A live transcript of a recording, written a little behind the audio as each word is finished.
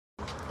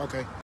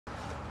Okay.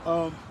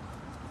 There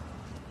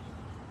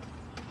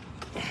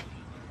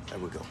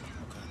we go. Okay.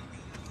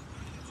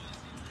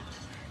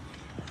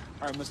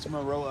 All right, Mr.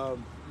 Monroe,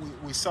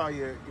 we saw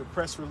your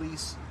press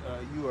release.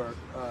 You are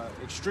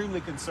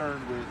extremely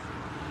concerned with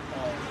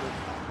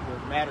the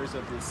matters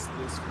of this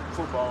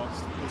football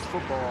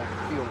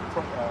field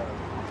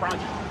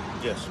project.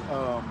 Yes.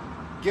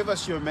 Give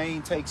us your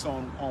main takes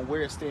on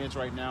where it stands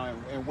right now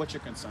and what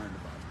you're concerned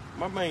about.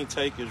 My main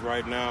take is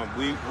right now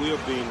we are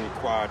being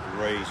required to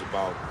raise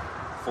about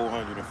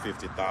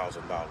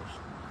 $450,000.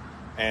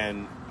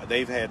 And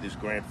they've had this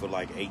grant for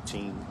like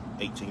 18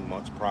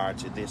 months prior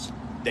to this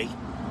date.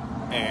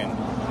 And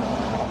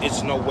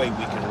it's no way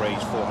we can raise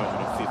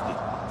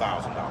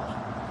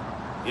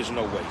 $450,000. There's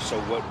no way. So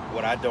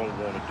what I don't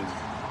want to do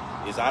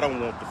is I don't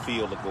want the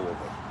field to go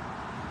away.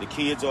 The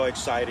kids are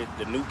excited.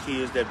 The new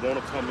kids that want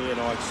to come in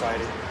are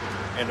excited.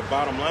 And the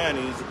bottom line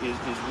is we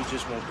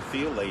just want the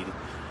field laid.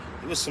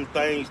 There was some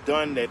things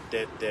done that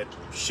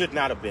should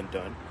not have been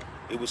done.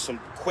 It was some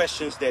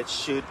questions that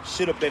should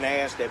have been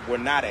asked that were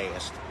not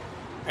asked.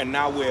 And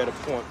now we're at a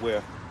point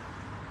where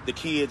the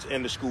kids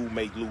and the school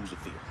may lose the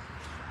field.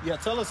 Yeah,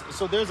 tell us.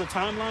 So there's a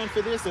timeline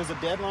for this? There's a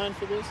deadline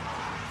for this?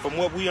 From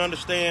what we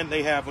understand,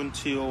 they have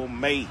until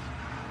May.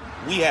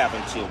 We have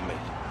until May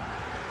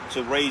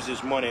to raise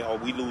this money, or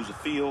we lose the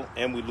field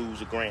and we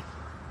lose a grant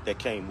that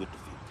came with the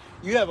field.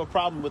 You have a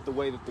problem with the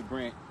way that the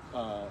grant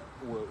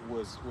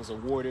was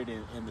awarded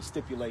and the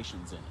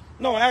stipulations in it?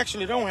 No, I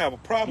actually don't have a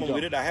problem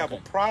with it. I have a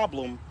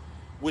problem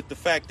with the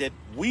fact that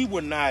we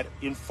were not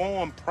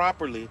informed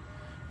properly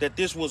that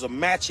this was a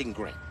matching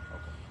grant.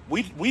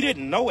 Okay. We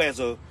didn't know as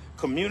a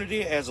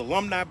community, as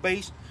alumni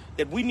base,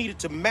 that we needed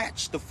to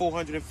match the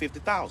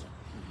 $450,000. Mm-hmm.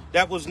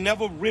 That was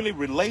never really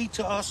relayed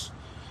to us.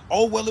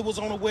 Oh, well, it was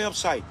on a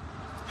website.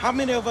 How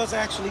many of us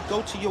actually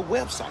go to your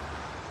website?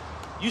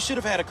 You should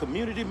have had a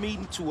community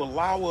meeting to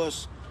allow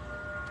us,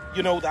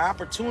 the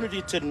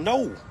opportunity to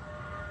know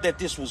that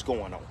this was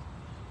going on.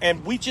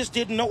 And we just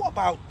didn't know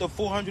about the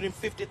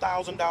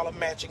 $450,000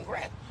 matching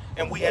grant.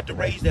 And we had to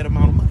raise that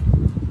amount of money.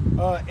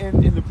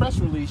 In the press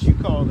release, you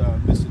called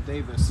Mr.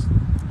 Davis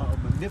a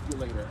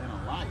manipulator and a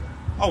liar.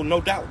 Oh,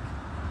 no doubt.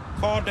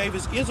 Carl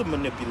Davis is a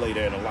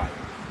manipulator and a liar.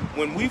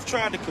 When we've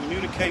tried to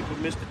communicate with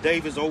Mr.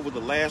 Davis over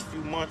the last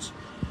few months,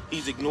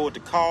 he's ignored the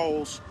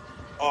calls.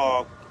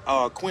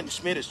 Quentin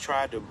Smith has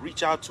tried to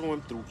reach out to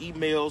him through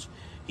emails.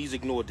 He's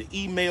ignored the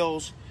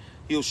emails.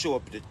 He'll show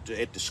up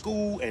at the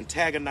school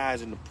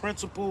antagonizing the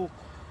principal.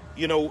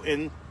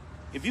 And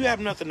if you have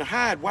nothing to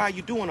hide, why are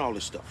you doing all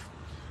this stuff?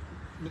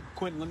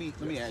 Quentin, let me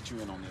add you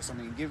in on this. I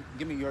mean,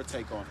 give me your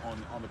take on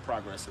the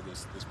progress of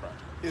this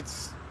project.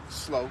 It's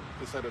slow.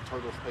 It's at a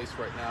turtle pace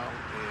right now,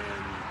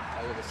 and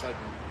all of a sudden, I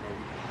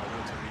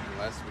went to a meeting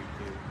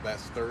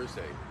last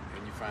Thursday,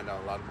 and you find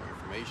out a lot more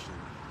information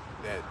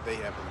that they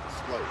haven't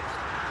disclosed.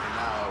 And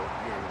now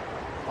you're in a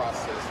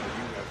process where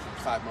you have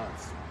 5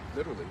 months,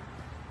 literally,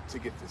 to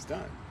get this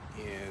done.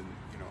 And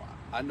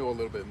I know a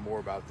little bit more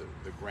about the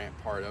grant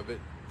part of it,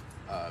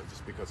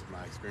 just because of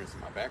my experience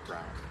and my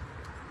background.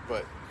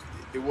 But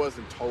it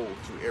wasn't told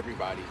to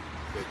everybody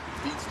that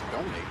needs to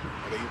donate,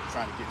 or they were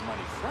trying to get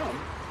money from,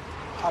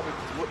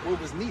 what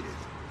was needed.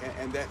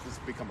 And that has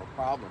become a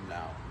problem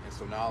now. And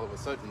so now all of a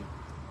sudden,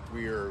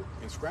 we're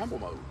in scramble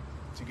mode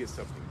to get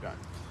something done.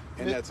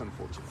 And that's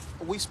unfortunate.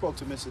 We spoke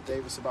to Mr.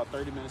 Davis about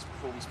 30 minutes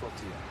before we spoke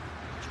to you.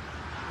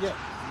 Yeah.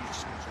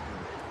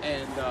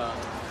 And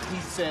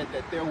he said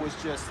that there was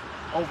just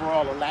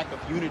overall a lack of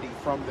unity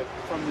from the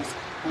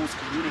school's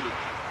community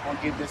on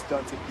getting this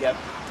done together.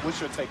 What's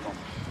your take on it?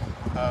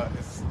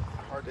 It's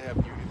hard to have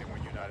unity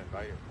when you're not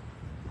invited.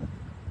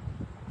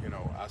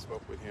 I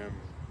spoke with him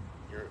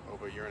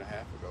over a year and a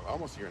half ago,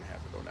 almost a year and a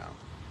half ago now,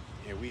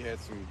 and we had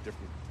some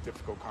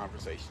difficult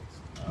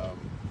conversations.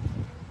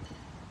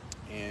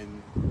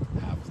 And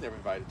I was never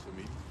invited to a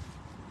meeting,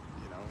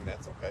 and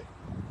that's okay.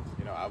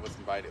 I was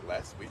invited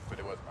last week, but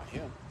it wasn't by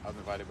him. I was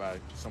invited by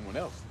someone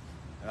else.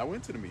 And I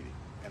went to the meeting,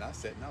 and I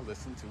sat and I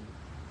listened to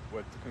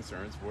what the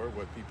concerns were,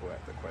 what people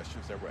had, the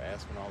questions that were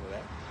asked and all of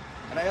that.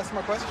 And I asked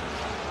my questions.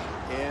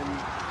 And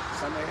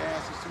some they had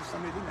answers to,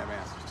 some they didn't have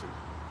answers to.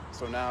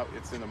 So now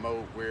it's in a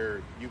mode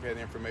where you've had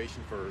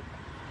information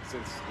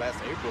since last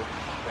April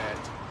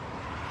that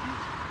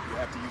you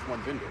have to use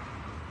one vendor.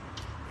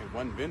 And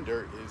one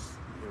vendor is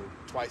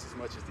twice as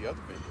much as the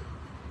other vendor.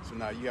 So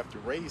now you have to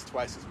raise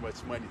twice as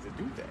much money to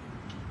do that.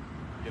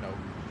 A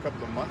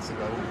couple of months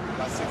ago,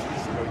 about 6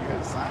 weeks ago, you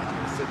had a sign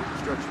that said the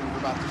construction was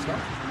about to start.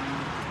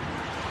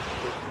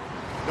 But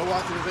no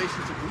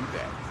authorization to do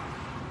that.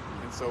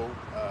 And so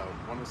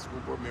one of the school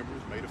board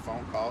members made a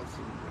phone call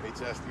to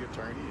HSD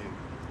attorney, and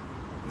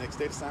the next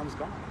day the sign was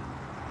gone.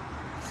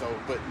 So,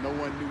 but no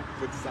one knew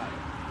what the sign was.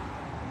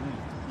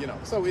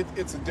 So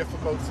it's a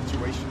difficult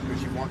situation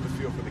because you want to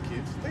feel for the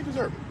kids. They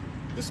deserve it.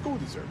 The school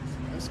deserves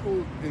it. The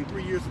school in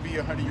 3 years will be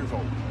 100 years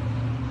old.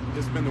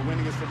 It's been the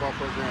winningest football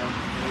program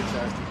in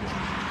HSD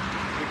history.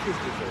 The kids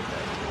deserve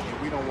that. And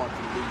we don't want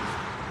to lose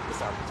this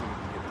opportunity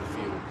to get the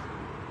field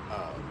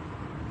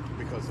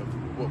because of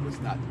what was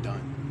not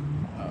done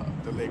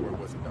the legwork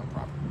wasn't done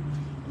properly.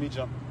 Let me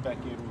jump back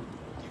in with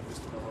you,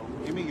 Mr.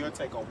 Monroe. Give me your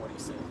take on what he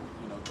said.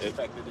 You know, the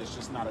fact that there's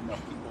just not enough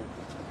people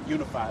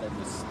unified in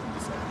this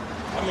area.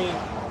 I mean,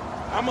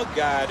 I'm a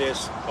guy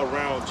that's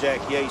around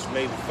Jack Yates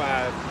maybe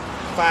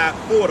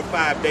 4 to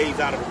 5 days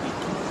out of the week.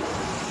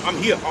 I'm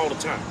here all the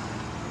time,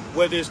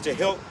 whether it's to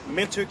help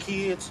mentor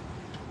kids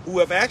who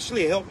have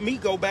actually helped me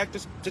go back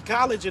to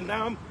college, and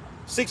now I'm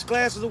 6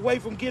 classes away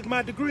from getting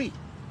my degree.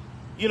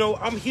 You know,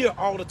 I'm here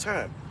all the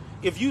time.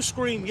 If you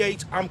scream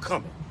Yates, I'm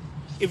coming.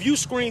 If you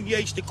scream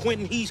Yates to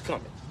Quentin, he's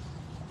coming.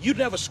 You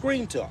never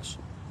scream to us.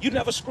 You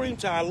never scream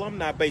to our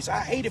alumni base.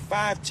 Our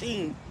 85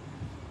 team,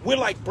 we're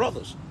like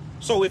brothers.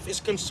 So if it's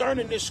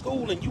concerning this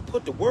school and you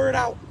put the word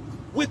out,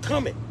 we're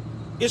coming.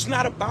 It's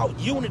not about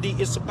unity,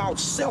 it's about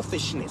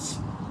selfishness.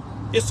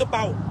 It's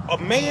about a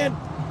man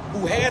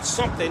who had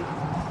something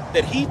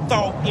that he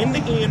thought in the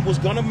end was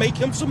gonna make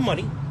him some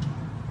money.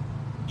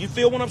 You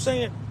feel what I'm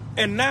saying?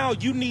 And now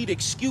you need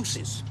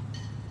excuses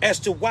as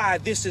to why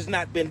this has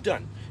not been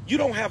done. You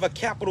don't have a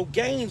capital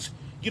gains,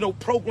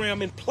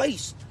 program in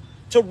place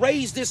to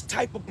raise this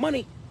type of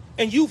money.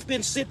 And you've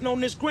been sitting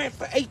on this grant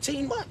for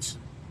 18 months.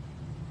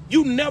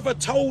 You never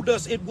told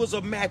us it was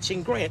a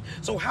matching grant.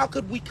 So how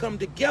could we come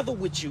together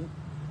with you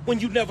when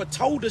you never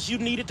told us you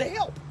needed to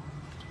help?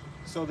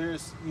 So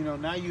there's,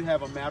 now you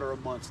have a matter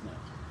of months now.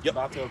 Yep.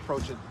 About to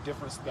approach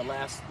the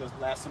last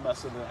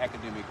semester of the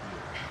academic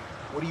year.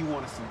 What do you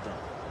want to see done?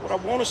 What I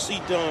want to see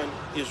done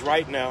is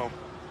right now,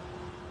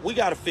 we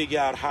got to figure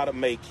out how to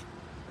make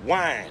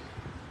wine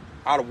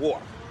out of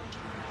water.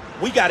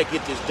 We got to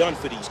get this done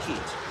for these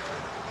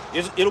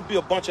kids. It'll be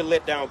a bunch of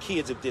let down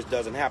kids if this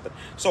doesn't happen.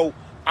 So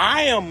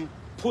I am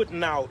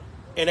putting out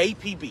an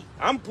APB.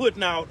 I'm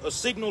putting out a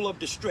signal of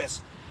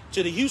distress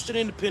to the Houston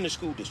Independent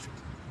School District.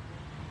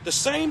 The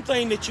same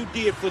thing that you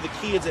did for the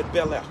kids at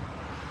Bel Air.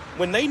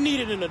 When they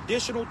needed an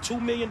additional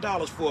 $2 million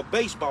for a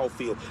baseball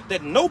field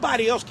that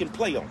nobody else can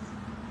play on.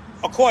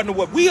 According to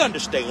what we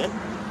understand,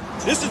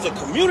 this is a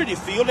community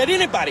field that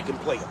anybody can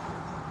play on.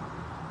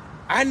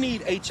 I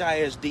need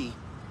HISD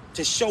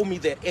to show me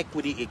that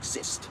equity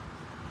exists.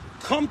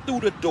 Come through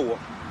the door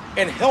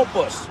and help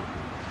us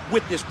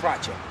with this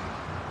project.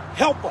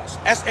 Help us.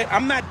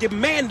 I'm not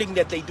demanding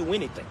that they do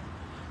anything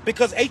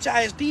because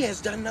HISD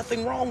has done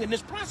nothing wrong in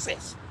this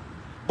process.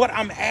 But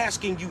I'm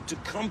asking you to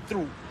come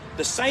through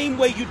the same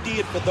way you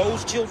did for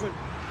those children.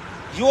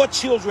 Your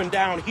children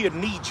down here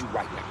need you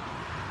right now.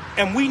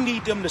 And we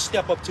need them to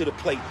step up to the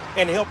plate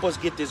and help us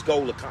get this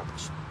goal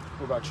accomplished.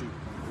 What about you?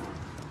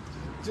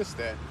 Just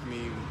that. I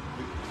mean,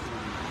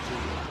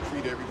 to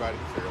treat everybody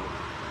fairly.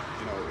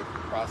 If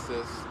the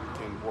process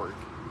can work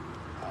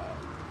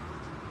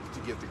to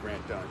get the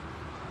grant done,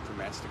 to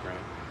match the grant,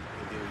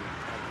 and then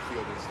have the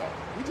field installed.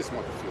 We just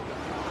want the field done.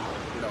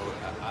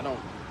 I don't.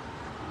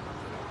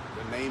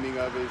 The naming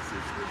of it is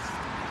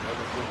that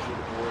was went through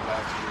the board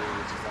last year,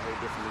 which is a whole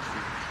different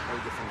issue,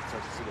 whole different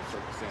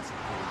circumstances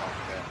going on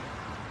with that.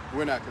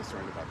 We're not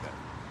concerned about that.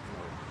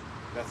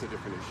 That's a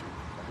different issue.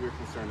 We're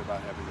concerned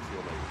about having the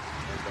field laid,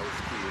 and those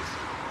kids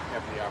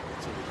have the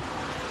opportunity.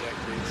 Jack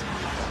Yates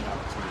have an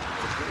opportunity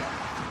to play out.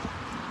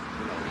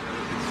 We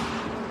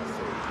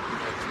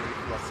have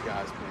 20+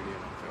 guys playing in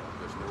the NFL.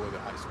 There's no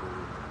other high school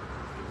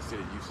in the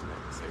city of Houston that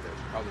can say that.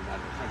 Probably not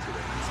in the country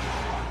that can say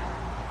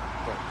that.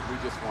 But we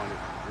just want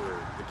it where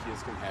the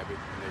kids can have it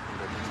and they can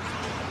go to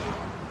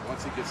school.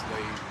 Once it gets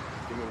laid,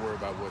 then we'll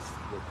worry about what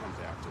comes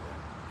after that.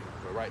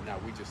 But right now,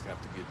 we just have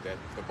to get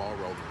the ball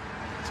rolling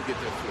to get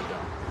that field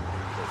down.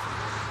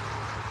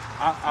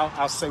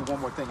 I'll say one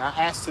more thing. I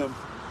asked him,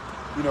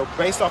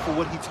 based off of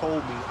what he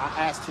told me, I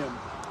asked him,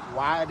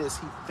 why does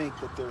he think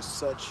that there's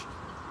such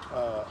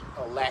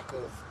a lack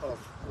of,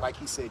 like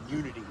he said,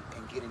 unity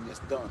in getting this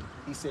done?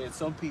 He said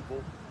some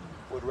people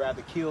would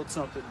rather kill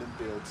something than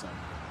build something.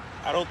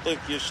 I don't think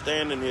you're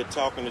standing here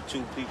talking to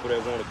two people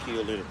that want to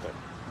kill anything.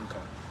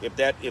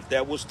 Okay. If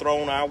that was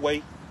thrown our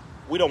way,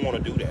 we don't want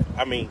to do that.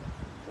 I mean,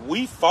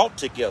 we fought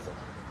together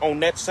on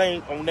that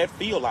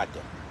field out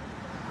there.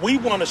 We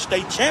won a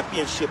state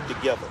championship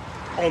together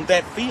on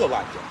that field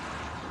out there.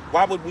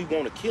 Why would we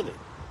want to kill it?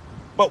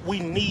 But we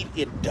need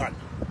it done.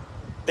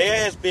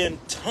 There has been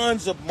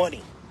tons of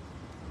money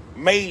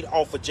made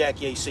off of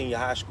Jack Yates Senior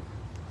High School.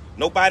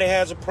 Nobody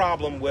has a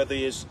problem, whether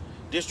it's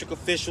district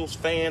officials,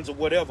 fans, or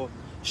whatever,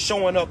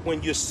 showing up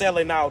when you're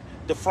selling out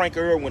the Frank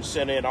Irwin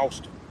Center in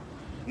Austin.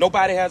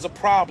 Nobody has a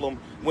problem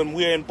when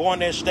we're in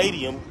Barnett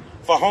Stadium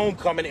for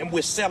homecoming and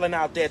we're selling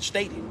out that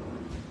stadium.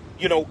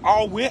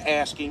 All we're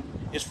asking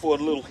is for a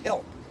little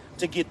help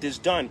to get this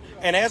done.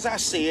 And as I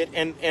said,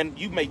 and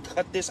you may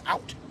cut this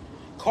out,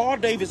 Carl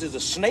Davis is a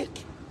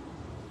snake.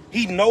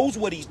 He knows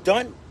what he's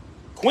done.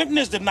 Quentin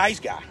is the nice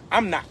guy.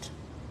 I'm not.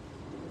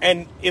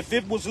 And if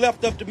it was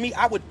left up to me,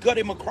 I would gut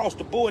him across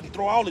the board and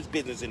throw all his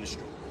business in the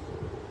street.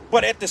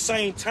 But at the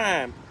same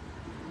time,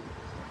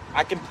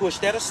 I can push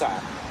that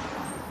aside.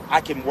 I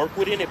can work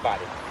with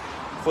anybody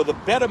for the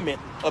betterment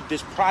of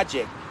this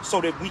project so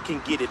that we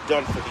can get it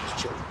done for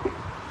these children.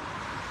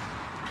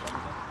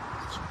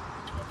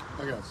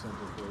 I got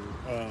something for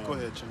you. Go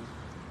ahead, Jim.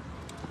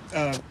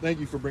 Thank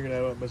you for bringing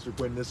that up, Mr.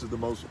 Quinn. This is the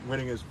most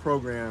winningest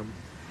program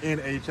in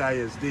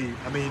HISD.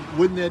 I mean,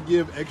 wouldn't that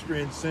give extra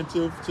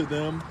incentive to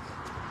them,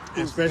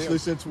 especially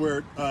since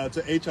we're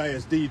to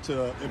HISD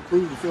to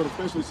improve the field,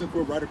 especially since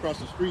we're right across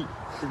the street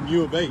from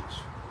U of H?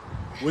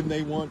 Wouldn't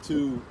they want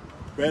to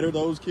better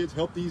those kids,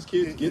 help these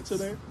kids get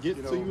to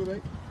U of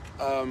H?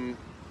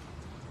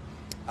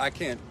 I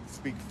can't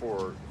speak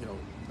for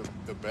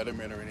the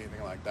betterment or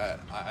anything like that.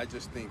 I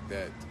just think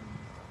that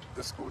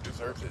the school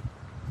deserves it.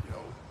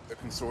 The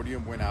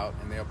consortium went out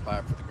and they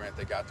applied for the grant.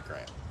 They got the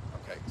grant.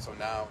 Okay, so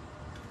now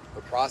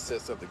the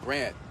process of the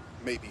grant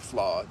may be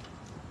flawed.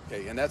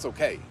 Okay, and that's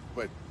okay.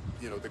 But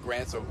the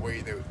grants are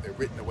they're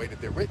written the way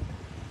that they're written.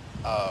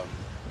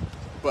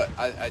 But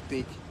I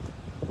think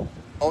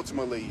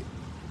ultimately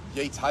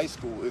Yates High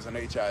School is an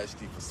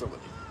HISD facility.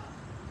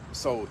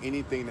 So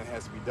anything that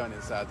has to be done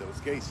inside those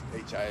gates,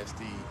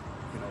 HISD,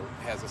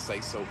 has a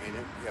say-so in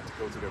it. You have to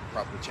go to the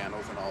proper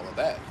channels and all of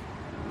that.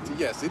 So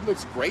yes, it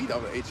looks great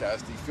on the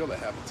HISD field to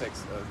have the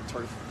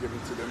turf given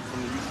to them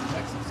from the Houston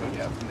Texans. So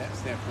yeah, from that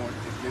standpoint,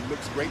 it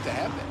looks great to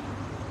have that.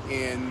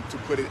 And to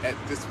put it at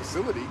this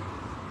facility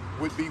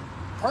would be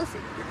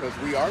perfect because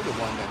we are the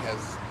one that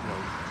has,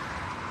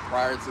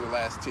 prior to the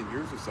last 10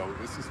 years or so,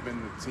 this has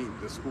been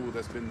the school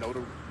that's been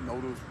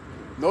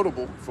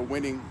notable for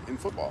winning in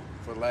football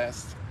for the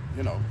last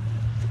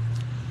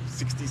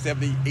 60,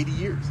 70, 80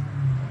 years.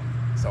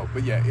 So,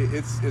 but yeah,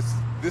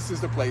 this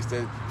is the place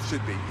that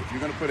should be. If you're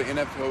going to put an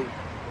NFL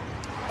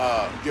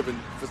given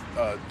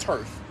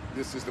turf,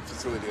 this is the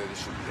facility that it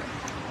should be at.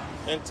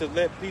 And to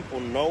let people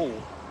know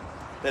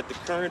that the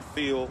current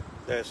field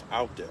that's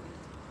out there,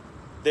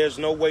 there's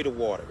no way to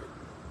water it.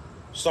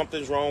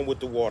 Something's wrong with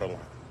the water line.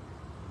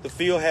 The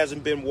field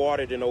hasn't been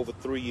watered in over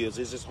 3 years.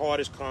 It's as hard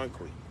as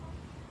concrete.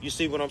 You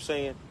see what I'm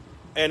saying?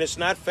 And it's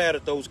not fair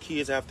that those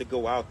kids have to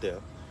go out there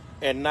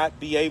and not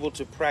be able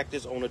to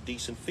practice on a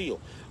decent field.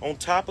 On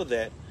top of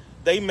that,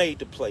 they made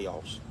the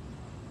playoffs.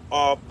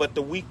 But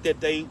the week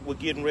that they were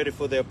getting ready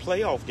for their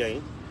playoff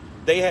game,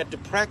 they had to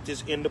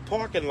practice in the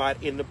parking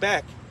lot in the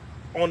back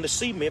on the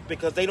cement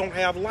because they don't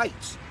have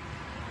lights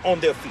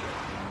on their field.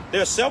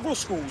 There are several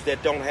schools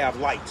that don't have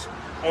lights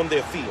on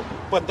their field,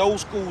 but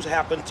those schools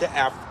happen to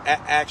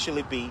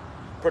actually be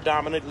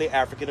predominantly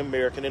African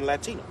American and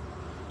Latino.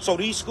 So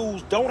these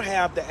schools don't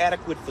have the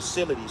adequate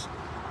facilities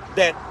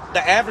that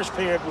the average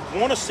parent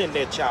would want to send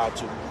their child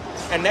to.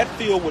 And that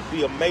field would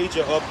be a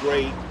major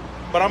upgrade.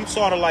 But I'm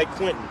sort of like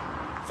Quentin.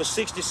 For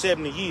 60,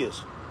 70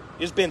 years,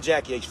 it's been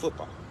Jack Yates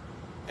football.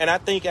 And I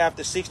think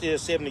after 60 or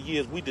 70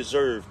 years, we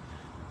deserve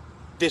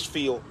this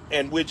field,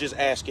 and we're just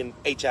asking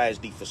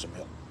HISD for some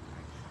help.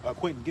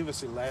 Quentin, give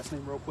us your last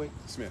name real quick.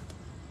 Smith.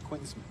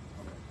 Quentin Smith.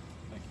 Okay.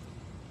 Thank you.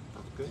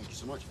 Good. Thank you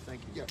so much.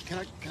 Thank you. Yeah,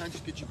 can I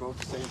just get you both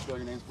to say and spell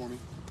your names for me?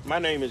 My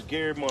name is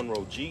Gary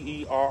Monroe,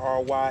 GERRYMONROE.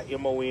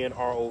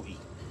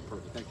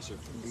 Perfect. Thank you, sir.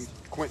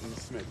 Quentin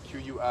Smith,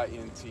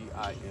 QUINTIN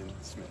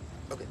Smith.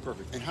 Okay,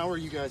 perfect. And how are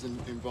you guys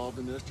involved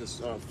in this?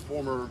 Just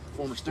former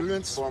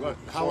students?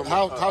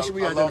 How should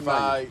we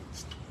identify you?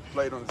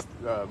 Played on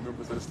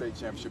members of the state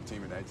championship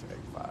team in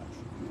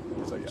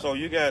 1985. So, yeah. So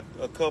you got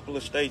a couple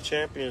of state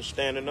champions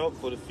standing up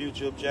for the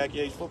future of Jack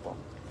Yates football.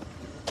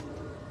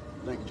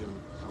 Thank you,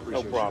 gentlemen. I No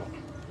appreciate problem.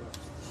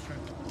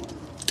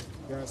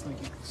 Guys,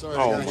 thank you. Sorry, Oh,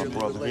 I got my here a little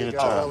brother, bit late.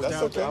 anytime. That's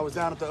okay. I was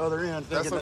down at the other end thinking